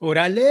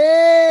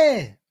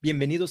Orale!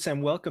 Bienvenidos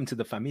and welcome to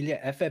the Familia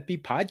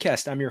FFB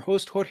podcast. I'm your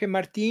host, Jorge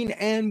Martin,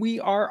 and we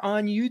are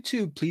on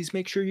YouTube. Please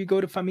make sure you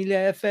go to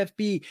Familia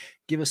FFB.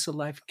 Give us a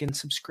like and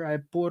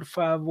subscribe, por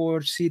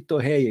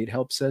favorcito. Hey, it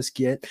helps us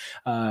get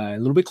a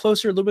little bit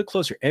closer.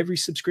 Every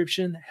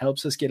subscription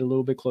helps us get a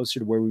little bit closer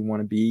to where we want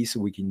to be so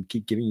we can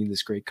keep giving you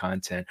this great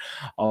content.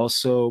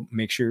 Also,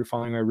 make sure you're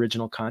following our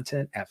original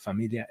content at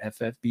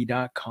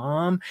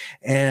familiaffb.com.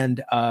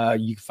 And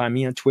you can find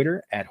me on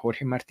Twitter at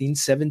Jorge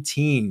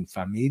Martin17.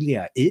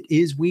 Familia, it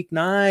is week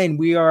 9.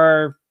 We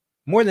are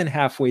more than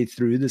halfway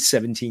through the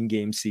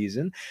 17-game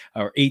season,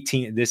 or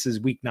 18. This is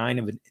week 9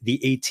 of the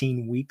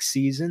 18-week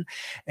season.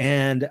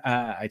 And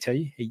I tell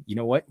you, hey, you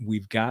know what?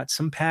 We've got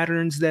some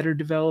patterns that are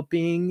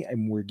developing,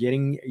 and we're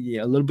getting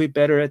a little bit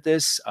better at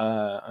this.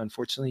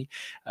 Unfortunately,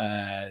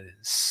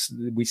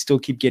 we still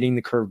keep getting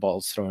the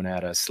curveballs thrown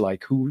at us.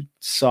 Like, who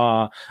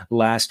saw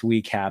last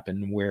week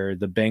happen where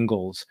the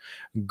Bengals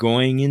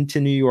going into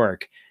New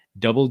York,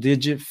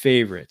 double-digit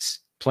favorites,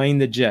 playing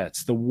the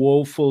Jets, the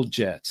woeful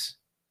Jets.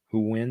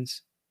 Who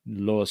wins?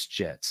 Los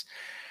Jets.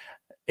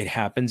 It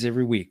happens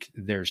every week.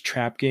 There's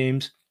trap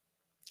games.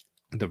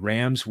 The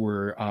Rams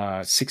were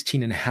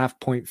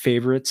 16.5-point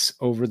favorites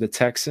over the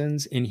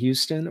Texans in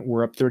Houston.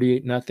 We're up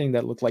 38-0.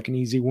 That looked like an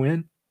easy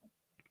win.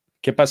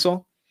 ¿Qué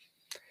pasó?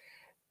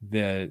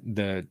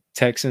 The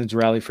Texans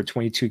rallied for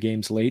 22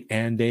 games late,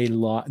 and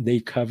they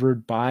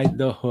covered by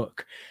the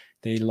hook.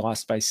 They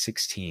lost by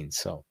 16.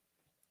 So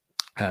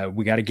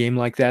we got a game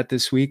like that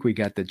this week. We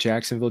got the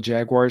Jacksonville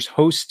Jaguars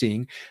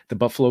hosting the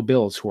Buffalo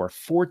Bills, who are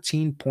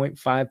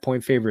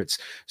 14.5-point favorites.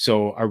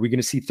 So are we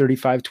going to see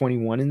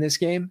 35-21 in this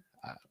game?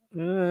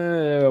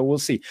 We'll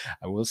see.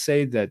 I will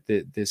say that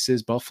this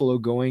is Buffalo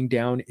going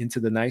down into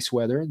the nice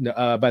weather.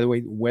 By the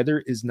way,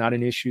 weather is not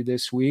an issue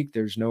this week.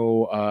 There's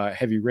no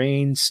heavy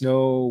rain,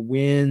 snow,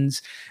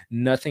 winds,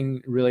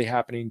 nothing really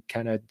happening.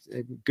 Kind of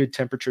good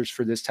temperatures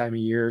for this time of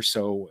year.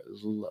 So,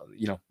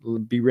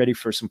 be ready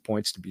for some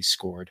points to be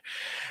scored.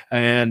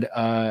 And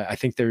I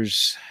think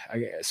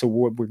so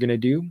what we're going to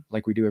do,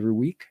 like we do every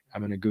week, I'm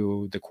going to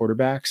go the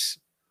quarterbacks,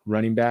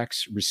 running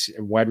backs,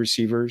 wide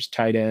receivers,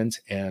 tight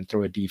ends, and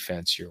throw a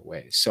defense your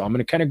way. So I'm going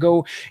to kind of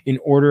go in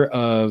order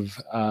of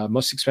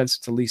most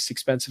expensive to least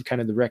expensive,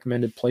 kind of the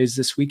recommended plays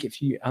this week.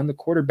 On the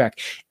quarterback,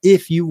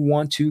 if you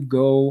want to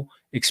go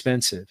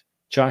expensive,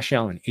 Josh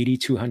Allen,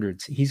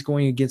 8,200. He's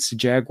going against the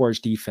Jaguars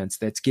defense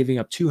that's giving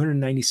up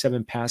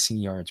 297 passing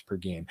yards per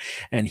game.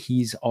 And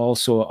he's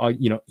also,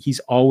 he's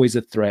always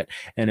a threat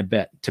and a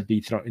bet to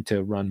be thrown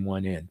to run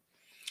one in.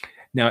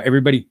 Now,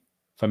 everybody,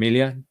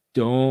 Familia,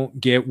 don't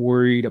get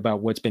worried about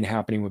what's been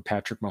happening with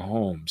Patrick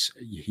Mahomes.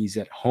 He's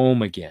at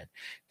home again.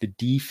 The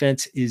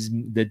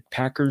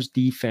Packers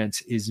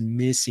defense is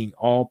missing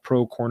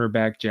all-pro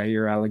cornerback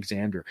Jair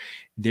Alexander.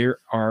 There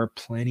are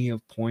plenty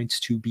of points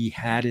to be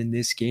had in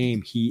this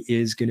game.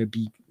 He's going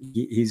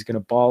to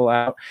ball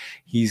out.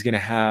 He's going to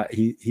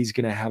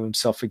have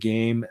himself a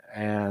game,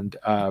 and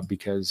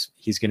because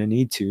he's going to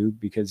need to,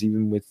 because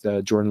even with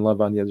Jordan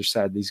Love on the other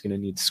side, he's going to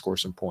need to score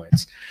some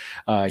points.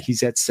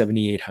 He's at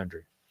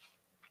 7,800.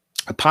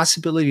 A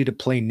possibility to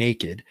play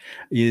naked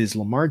is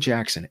Lamar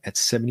Jackson at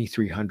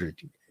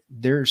 7,300.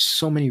 There's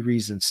so many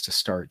reasons to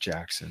start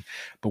Jackson,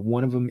 but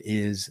one of them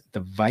is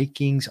the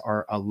Vikings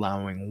are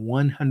allowing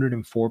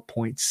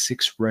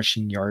 104.6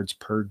 rushing yards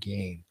per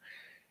game.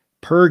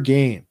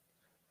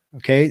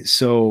 Okay,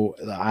 so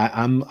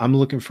I'm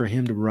looking for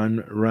him to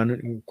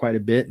run quite a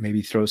bit,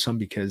 maybe throw some,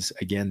 because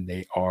again,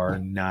 they are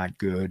not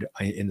good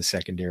in the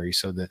secondary.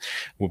 So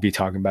we'll be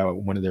talking about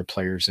one of their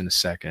players in a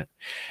second.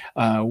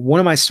 One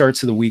of my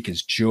starts of the week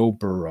is Joe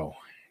Burrow.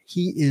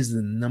 He is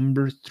the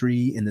number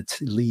 3 in the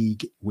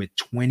league with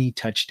 20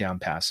 touchdown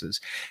passes,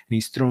 and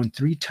he's thrown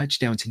 3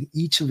 touchdowns in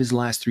each of his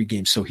last 3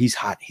 games. So he's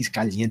hot. He's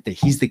caliente.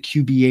 He's the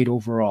QB8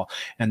 overall,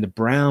 and the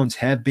Browns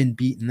have been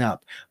beaten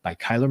up by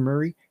Kyler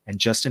Murray and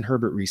Justin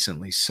Herbert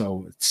recently.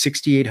 So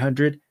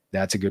 6,800.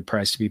 That's a good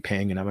price to be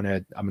paying, and I'm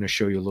gonna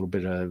show you a little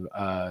bit of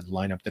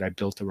lineup that I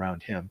built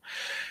around him.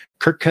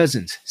 Kirk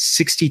Cousins,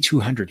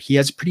 6,200. He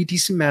has a pretty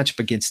decent matchup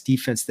against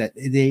defense that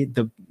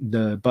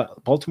the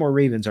Baltimore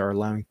Ravens are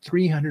allowing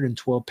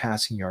 312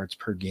 passing yards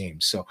per game.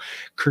 So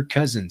Kirk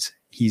Cousins,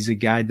 he's a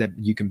guy that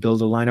you can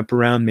build a lineup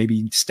around,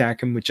 maybe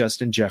stack him with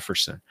Justin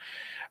Jefferson.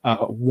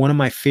 One of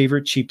my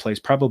favorite cheap plays,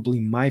 probably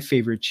my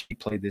favorite cheap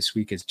play this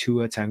week, is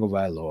Tua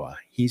Tagovailoa.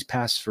 He's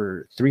passed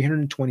for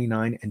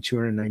 329 and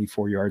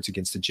 294 yards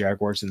against the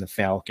Jaguars and the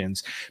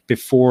Falcons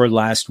before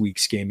last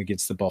week's game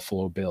against the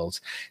Buffalo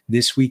Bills.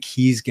 This week,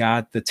 he's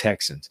got the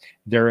Texans.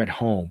 They're at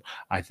home.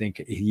 I think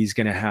he's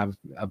going to have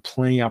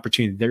plenty of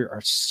opportunity. They are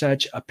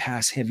such a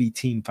pass-heavy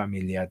team,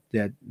 Familia,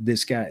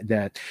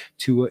 that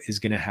Tua is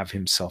going to have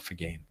himself a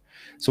game.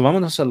 So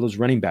vámonos a los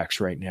running backs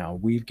right now.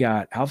 We've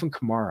got Alvin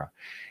Kamara.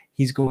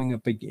 He's going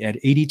up at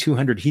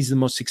 8,200. He's the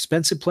most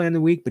expensive play in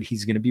the week, but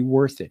he's going to be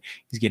worth it.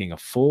 He's getting a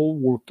full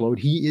workload.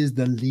 He is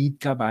the lead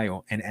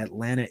caballo, and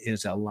Atlanta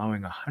is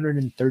allowing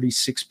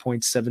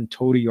 136.7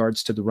 total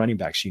yards to the running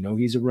backs.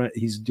 He's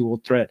a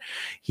dual threat.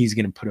 He's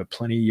going to put up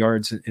plenty of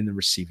yards in the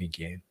receiving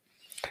game.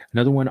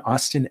 Another one,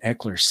 Austin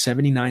Eckler,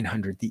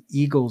 7,900. The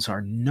Eagles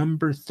are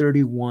number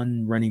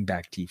 31 running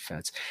back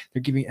defense.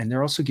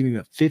 They're also giving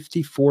up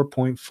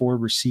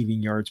 54.4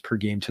 receiving yards per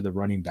game to the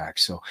running back.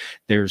 So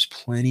there's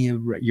plenty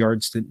of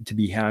yards to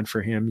be had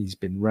for him. He's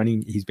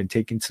been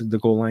taking to the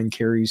goal line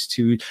carries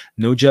too.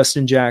 No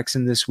Justin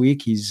Jackson this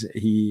week.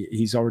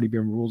 He's already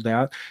been ruled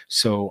out.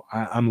 So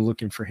I'm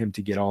looking for him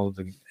to get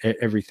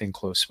everything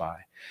close by.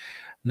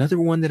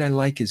 Another one that I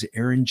like is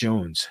Aaron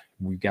Jones.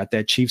 We've got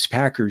that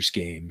Chiefs-Packers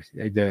game.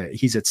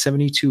 He's at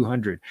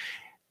 7,200.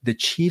 The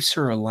Chiefs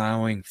are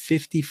allowing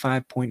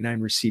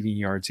 55.9 receiving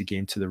yards a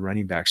game to the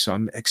running back. So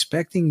I'm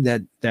expecting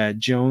that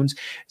Jones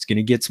is going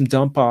to get some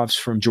dump offs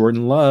from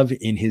Jordan Love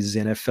in his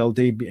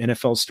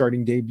NFL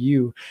starting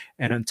debut.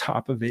 And on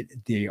top of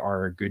it, they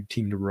are a good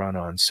team to run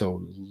on.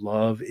 So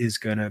Love is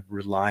going to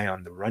rely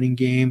on the running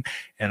game.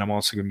 And I'm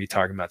also going to be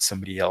talking about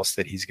somebody else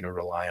that he's going to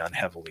rely on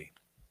heavily.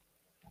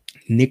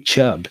 Nick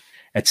Chubb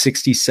at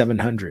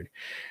 6,700.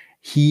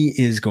 He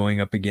is going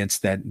up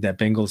against that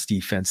Bengals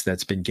defense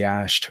that's been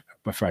gashed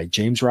by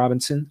James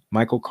Robinson,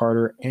 Michael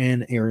Carter,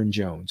 and Aaron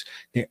Jones.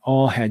 They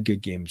all had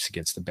good games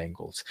against the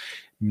Bengals.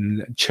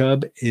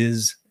 Chubb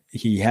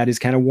he had his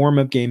kind of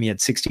warm-up game. He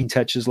had 16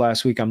 touches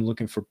last week. I'm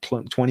looking for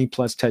 20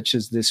 plus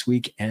touches this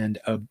week and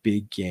a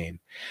big game.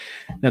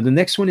 Now, the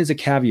next one is a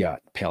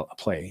caveat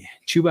play.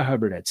 Chuba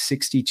Hubbard at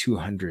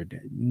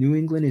 6,200. New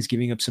England is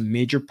giving up some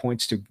major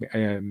points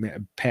to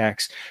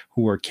Packs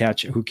who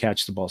catch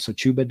the ball. So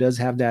Chuba does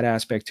have that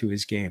aspect to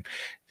his game.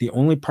 The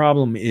only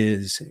problem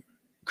is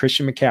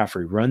Christian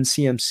McCaffrey, run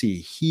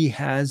CMC. He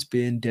has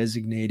been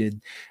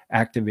designated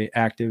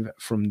active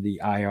from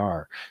the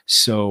IR.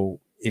 So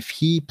if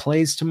he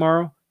plays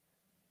tomorrow,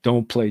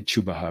 don't play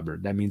Chuba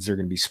Hubbard. That means they're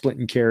going to be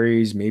splitting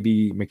carries.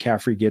 Maybe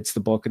McCaffrey gets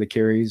the bulk of the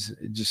carries.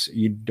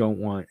 You're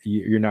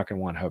not going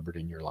to want Hubbard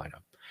in your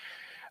lineup.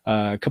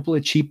 A couple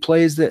of cheap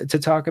plays to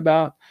talk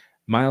about.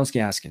 Myles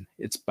Gaskin.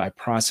 It's by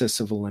process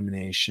of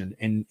elimination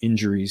and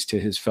injuries to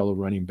his fellow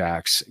running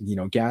backs.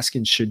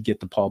 Gaskin should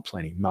get the ball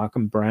plenty.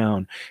 Malcolm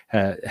Brown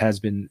has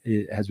been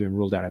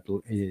ruled out.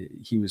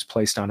 He was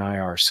placed on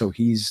IR, so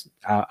he's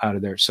out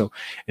of there. So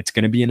it's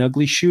going to be an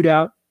ugly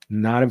shootout.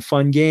 Not a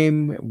fun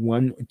game.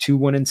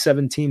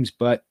 1-7 teams,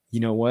 but you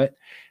know what?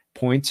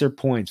 Points are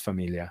points,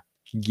 familia.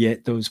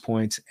 Get those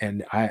points,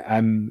 and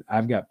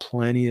I've got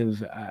plenty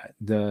of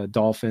the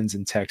Dolphins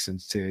and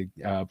Texans to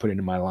put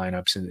into my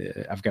lineups,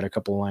 and I've got a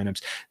couple of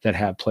lineups that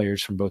have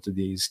players from both of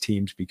these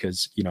teams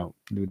because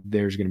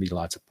there's going to be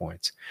lots of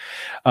points.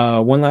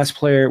 One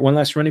last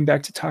running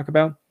back to talk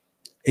about.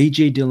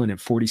 A.J. Dillon at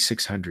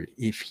 4,600.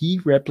 If he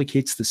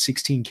replicates the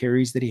 16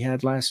 carries that he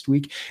had last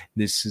week,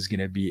 it's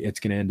going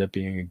to end up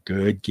being a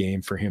good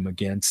game for him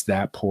against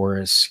that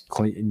porous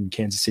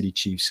Kansas City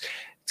Chiefs.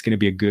 It's going to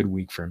be a good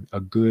week for him, a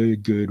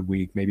good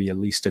week, maybe at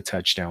least a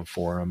touchdown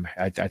for him.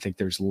 I think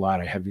there's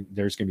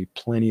there's going to be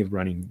plenty of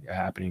running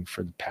happening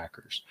for the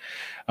Packers.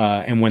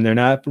 And when they're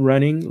not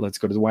running, let's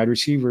go to the wide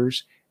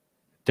receivers.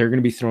 They're going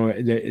to be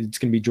throwing. It's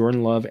going to be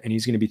Jordan Love, and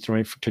he's going to be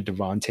throwing to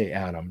Davante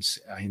Adams.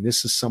 I mean,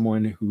 this is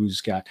someone who's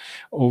got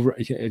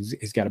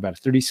he's got about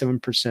a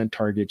 37%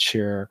 target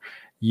share.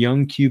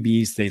 Young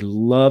QBs, they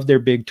love their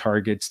big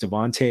targets.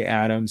 Davante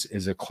Adams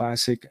is a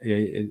classic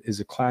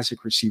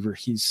receiver.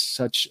 He's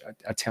such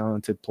a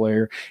talented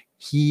player.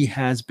 He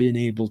has been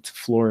able to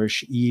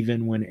flourish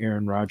even when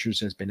Aaron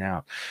Rodgers has been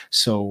out.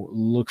 So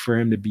look for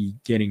him to be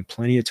getting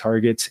plenty of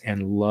targets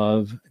and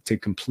love to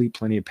complete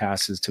plenty of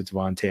passes to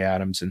Davante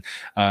Adams, and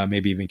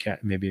maybe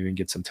even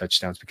get some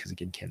touchdowns, because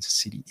again, Kansas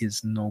City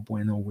is no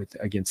bueno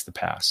against the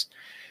pass.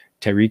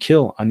 Tyreek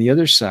Hill on the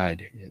other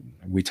side,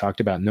 we talked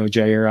about no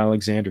Jair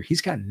Alexander.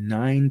 He's got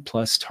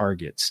 9+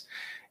 targets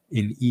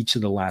in each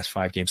of the last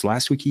 5 games.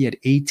 Last week, he had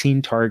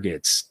 18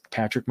 targets.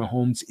 Patrick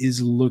Mahomes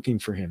is looking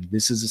for him.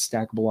 This is a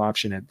stackable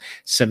option at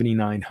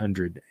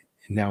 7,900.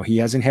 Now, he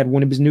hasn't had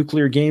one of his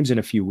nuclear games in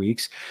a few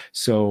weeks.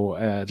 So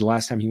the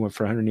last time he went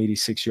for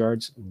 186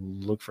 yards,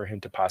 look for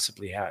him to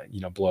possibly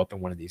blow up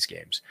in one of these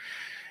games.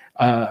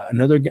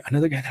 Another guy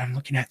that I'm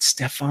looking at,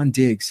 Stephon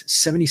Diggs,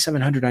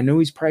 7,700. I know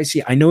he's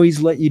pricey. I know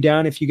he's let you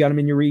down if you got him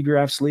in your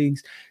redrafts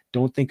leagues.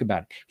 Don't think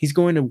about it. He's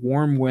going to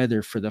warm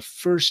weather for the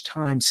first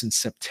time since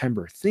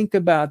September. Think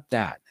about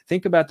that.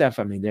 Think about that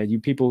for me. That you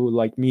people who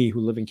like me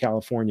who live in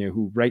California,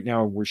 who right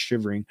now we're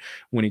shivering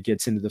when it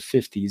gets into the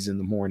 50s in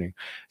the morning.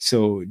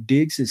 So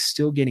Diggs is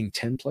still getting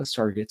 10+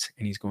 targets,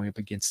 and he's going up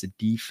against a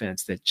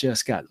defense that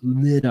just got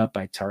lit up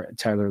by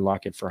Tyler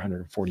Lockett for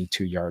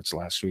 142 yards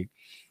last week.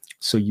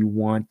 So you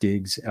want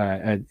Diggs.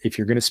 If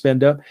you're going to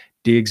spend up,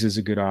 Diggs is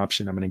a good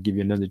option. I'm going to give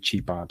you another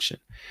cheap option.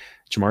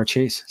 Ja'Marr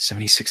Chase,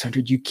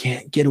 7,600. You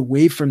can't get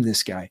away from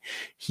this guy.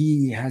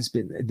 He has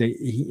been,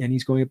 and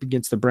he's going up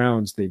against the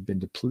Browns. They've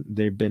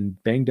been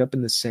banged up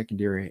in the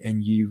secondary,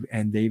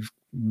 and they've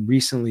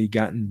recently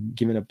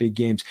given up big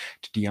games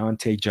to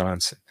Deontay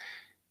Johnson,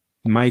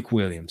 Mike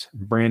Williams,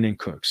 Brandon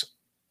Cooks.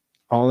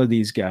 All of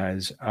these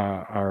guys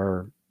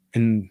are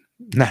in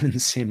not in the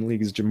same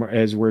league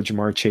as where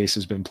Jamar Chase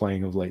has been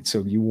playing of late.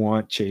 So you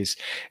want Chase.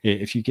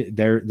 If you get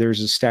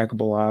there's a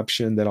stackable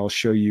option that I'll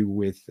show you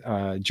with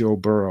Joe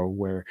Burrow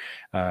where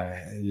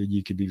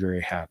you could be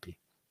very happy.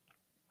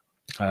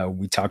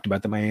 We talked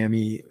about the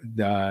Miami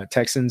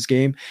Texans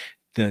game.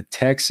 The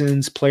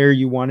Texans player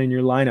you want in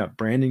your lineup,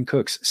 Brandon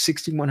Cooks,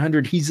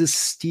 6,100. He's a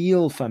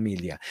steal,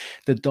 familia.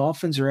 The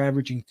Dolphins are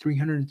averaging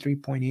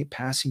 303.8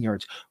 passing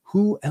yards.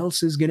 Who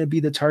else is going to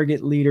be the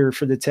target leader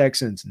for the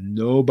Texans?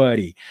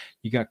 Nobody.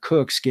 You got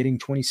Cooks getting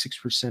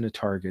 26% of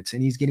targets,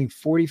 and he's getting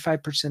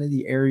 45% of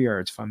the air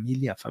yards.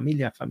 Familia.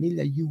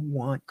 You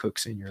want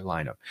Cooks in your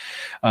lineup.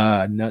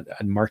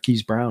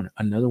 Marquise Brown,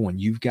 another one.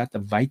 You've got the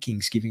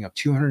Vikings giving up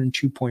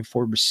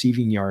 202.4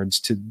 receiving yards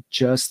to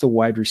just the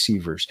wide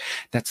receivers.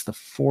 That's the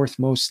fourth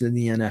most in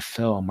the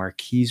NFL.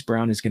 Marquise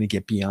Brown is going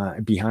to get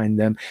behind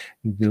them.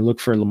 Look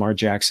for Lamar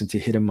Jackson to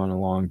hit him on a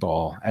long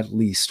ball, at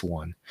least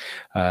one.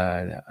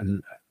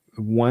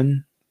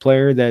 One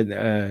player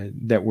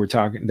that we're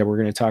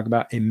going to talk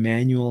about,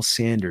 Emmanuel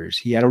Sanders.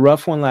 He had a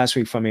rough one last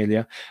week,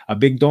 familia. A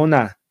big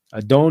donut.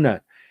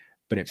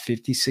 But at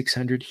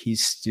 5,600,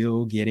 he's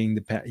still getting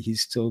going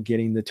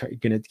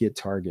to get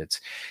targets.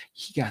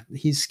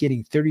 He's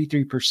getting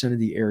 33% of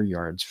the air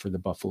yards for the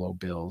Buffalo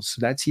Bills.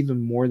 So that's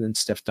even more than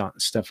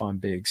Stephon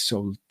Diggs.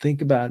 So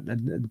think about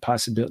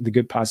the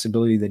good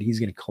possibility that he's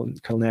going to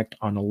connect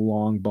on a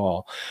long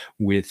ball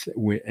with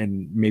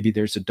and maybe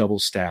there's a double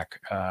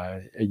stack,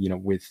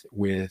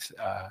 with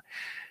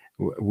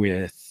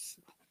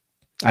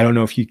I don't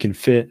know if you can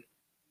fit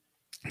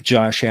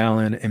Josh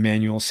Allen,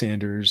 Emmanuel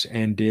Sanders,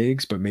 and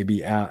Diggs, but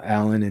maybe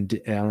Allen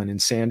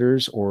and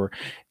Sanders, or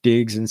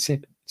Diggs and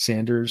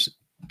Sanders,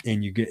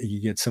 and you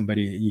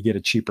get a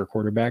cheaper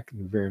quarterback.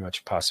 Very much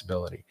a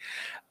possibility.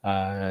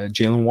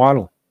 Jalen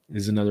Waddle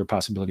is another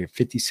possibility at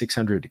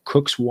 5,600.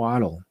 Cooks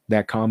Waddle,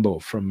 that combo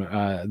from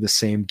the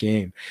same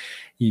game.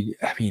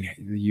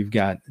 You've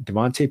got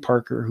Devontae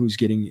Parker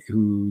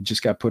who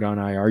just got put on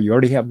IR. You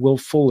already have Will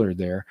Fuller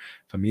there.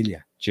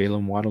 Familia.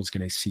 Jalen Waddle's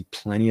going to see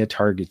plenty of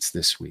targets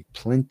this week.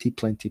 Plenty.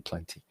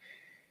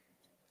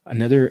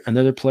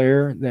 Another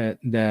player that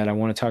I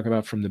want to talk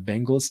about from the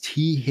Bengals,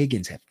 T.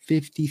 Higgins at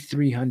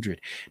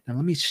 5,300. Now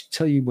let me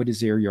tell you what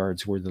his air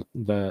yards were,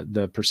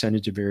 the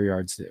percentage of air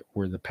yards that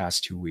were the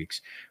past 2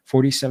 weeks,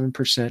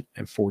 47%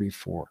 and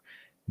 44%.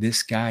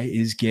 This guy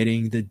is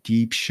getting the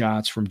deep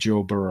shots from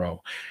Joe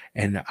Burrow,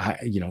 and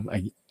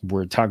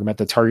we're talking about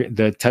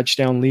the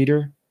touchdown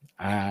leader.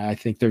 I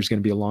think there's going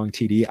to be a long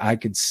TD. I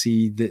could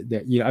see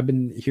that. I've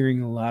been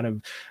hearing a lot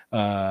of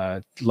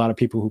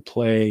people who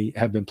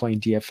have been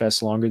playing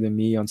DFS longer than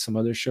me on some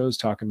other shows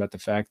talking about the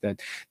fact that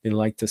they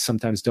like to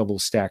sometimes double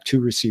stack two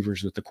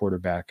receivers with the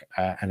quarterback,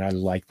 and I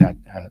like that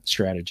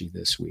strategy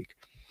this week.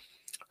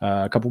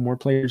 A couple more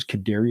players.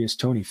 Kadarius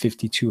Toney,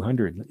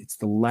 5,200.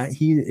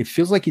 It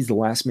feels like he's the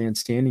last man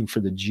standing for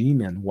the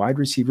G-men. Wide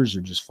receivers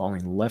are just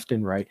falling left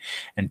and right,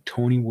 and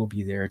Toney will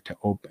be there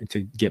to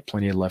get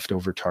plenty of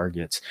leftover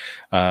targets.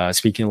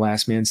 Speaking of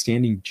last man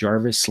standing,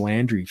 Jarvis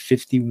Landry,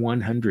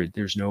 5,100.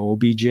 There's no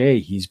OBJ.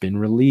 He's been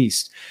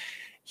released.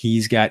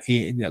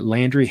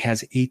 Landry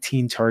has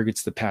 18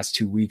 targets the past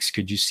 2 weeks.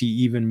 Could you see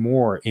even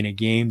more in a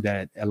game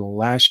that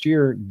last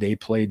year they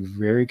played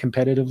very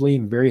competitively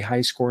and very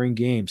high scoring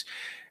games?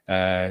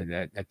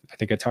 I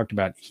think I talked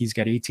about he's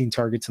got 18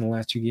 targets in the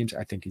last 2 games.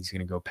 I think he's going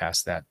to go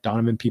past that.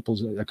 Donovan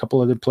Peoples, a couple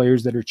other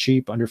players that are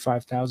cheap under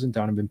 5,000.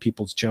 Donovan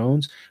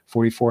Peoples-Jones,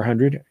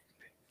 4,400.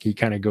 He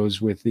kind of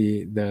goes with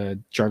the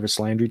Jarvis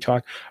Landry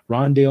talk.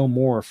 Rondale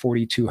Moore,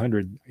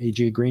 4,200.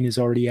 AJ Green is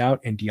already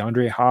out, and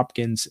DeAndre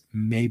Hopkins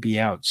may be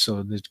out,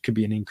 so there could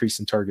be an increase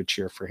in target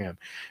share for him.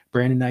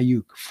 Brandon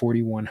Ayuk,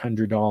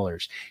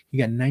 $4,100. He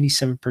got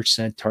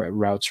 97%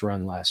 routes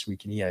run last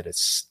week, and he had a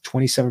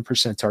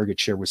 27% target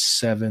share with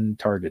 7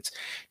 targets.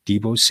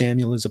 Deebo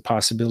Samuel is a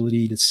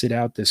possibility to sit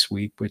out this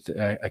week with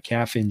a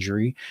calf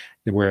injury,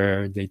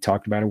 where they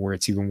talked about it, where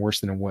it's even worse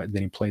than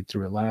he played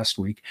through it last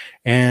week.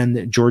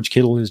 And George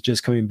Kittle is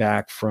just coming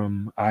back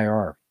from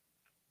IR.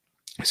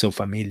 So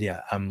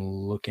familia, I'm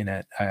looking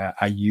at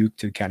Ayuk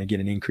to kind of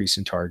get an increase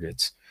in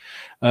targets.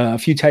 A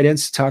few tight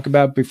ends to talk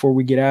about before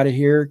we get out of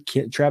here.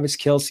 Travis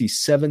Kelce,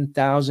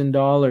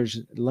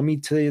 $7,000. Let me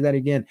tell you that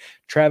again.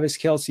 Travis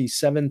Kelce,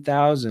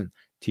 $7,000.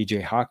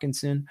 TJ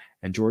Hawkinson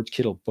and George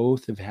Kittle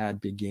both have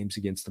had big games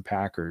against the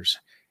Packers.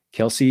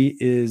 Kelce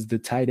is the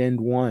tight end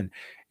one.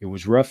 It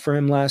was rough for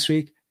him last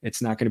week.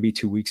 It's not going to be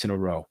 2 weeks in a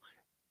row.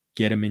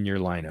 Get him in your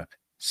lineup.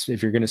 So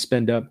if you're going to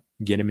spend up,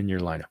 get him in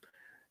your lineup.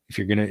 If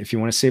you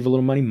want to save a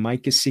little money,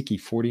 Mike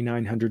Gesicki,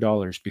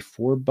 $4,900.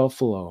 Before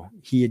Buffalo,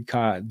 he had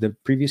caught the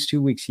previous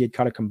 2 weeks. He had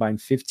caught a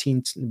combined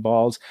 15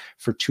 balls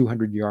for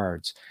 200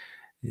 yards.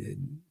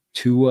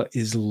 Tua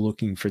is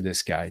looking for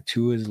this guy.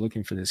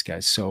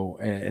 So,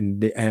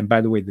 and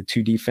by the way, the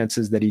 2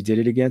 defenses that he did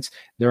it against,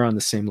 they're on the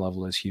same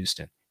level as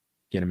Houston.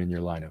 Get him in your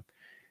lineup.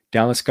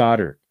 Dallas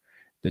Goedert.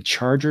 The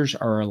Chargers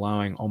are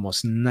allowing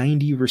almost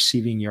 90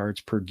 receiving yards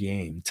per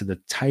game to the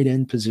tight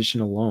end position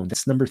alone.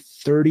 That's number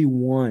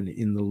 31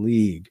 in the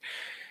league.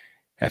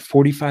 At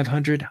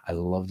 4,500, I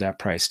love that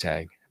price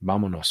tag.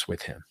 Vámonos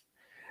with him.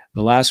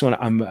 The last one,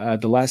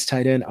 the last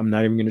tight end, I'm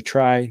not even going to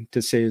try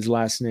to say his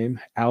last name,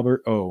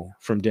 Albert O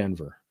from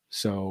Denver.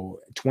 So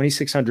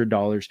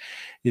 $2,600.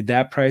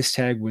 That price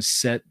tag was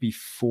set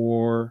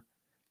before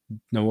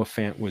Noah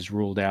Fant was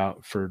ruled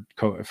out for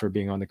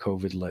being on the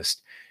COVID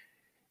list.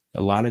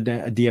 A lot of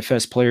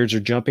DFS players are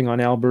jumping on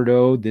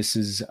Alberto. This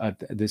is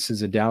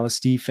a Dallas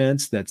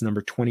defense that's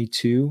number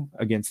 22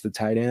 against the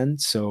tight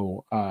end.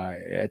 So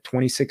at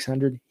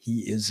 2,600,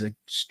 he is a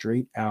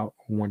straight out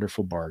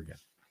wonderful bargain.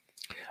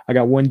 I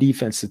got one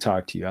defense to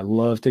talk to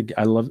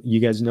you. You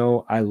guys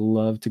know I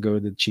love to go to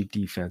the cheap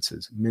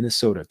defenses.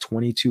 Minnesota,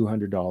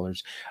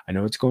 $2,200. I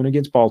know it's going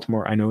against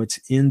Baltimore. I know it's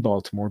in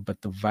Baltimore,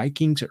 but the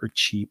Vikings are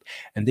cheap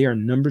and they are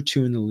number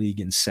 2 in the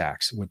league in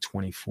sacks with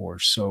 24.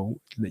 So,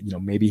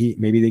 maybe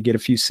they get a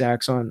few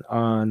sacks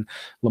on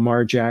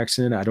Lamar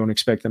Jackson. I don't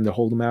expect them to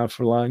hold him out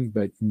for long,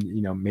 but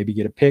maybe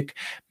get a pick,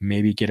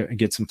 maybe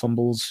get some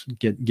fumbles,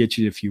 get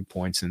you a few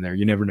points in there.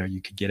 You never know.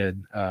 You could get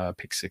a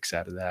pick 6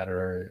 out of that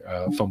or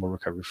a fumble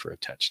recovery for a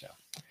touchdown.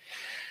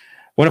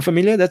 Bueno,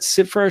 familia, that's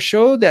it for our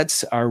show.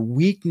 That's our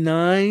week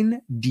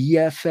 9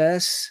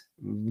 DFS.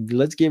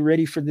 Let's get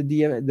ready for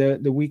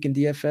the week in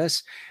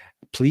DFS.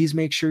 Please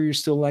make sure you're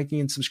still liking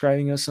and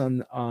subscribing us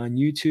on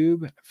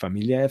YouTube,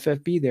 Familia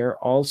FFB. There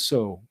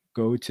also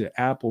go to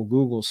Apple,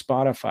 Google,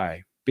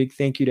 Spotify. Big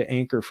thank you to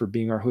Anchor for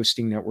being our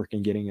hosting network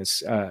and getting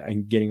us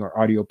and getting our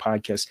audio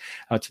podcast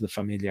out to the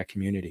Familia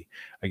community.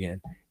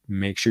 Again,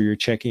 make sure you're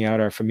checking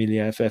out our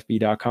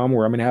familiaffb.com,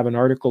 where I'm going to have an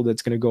article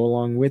that's going to go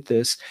along with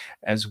this,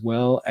 as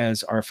well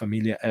as our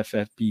Familia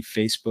FFB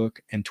Facebook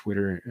and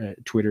Twitter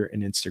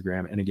and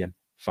Instagram. And again,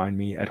 find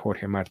me at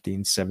Jorge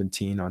Martin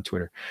 17 on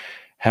Twitter.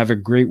 Have a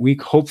great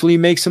week. Hopefully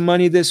make some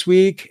money this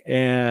week.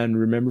 And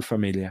remember,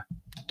 familia,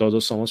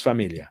 todos somos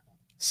familia.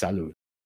 Salud.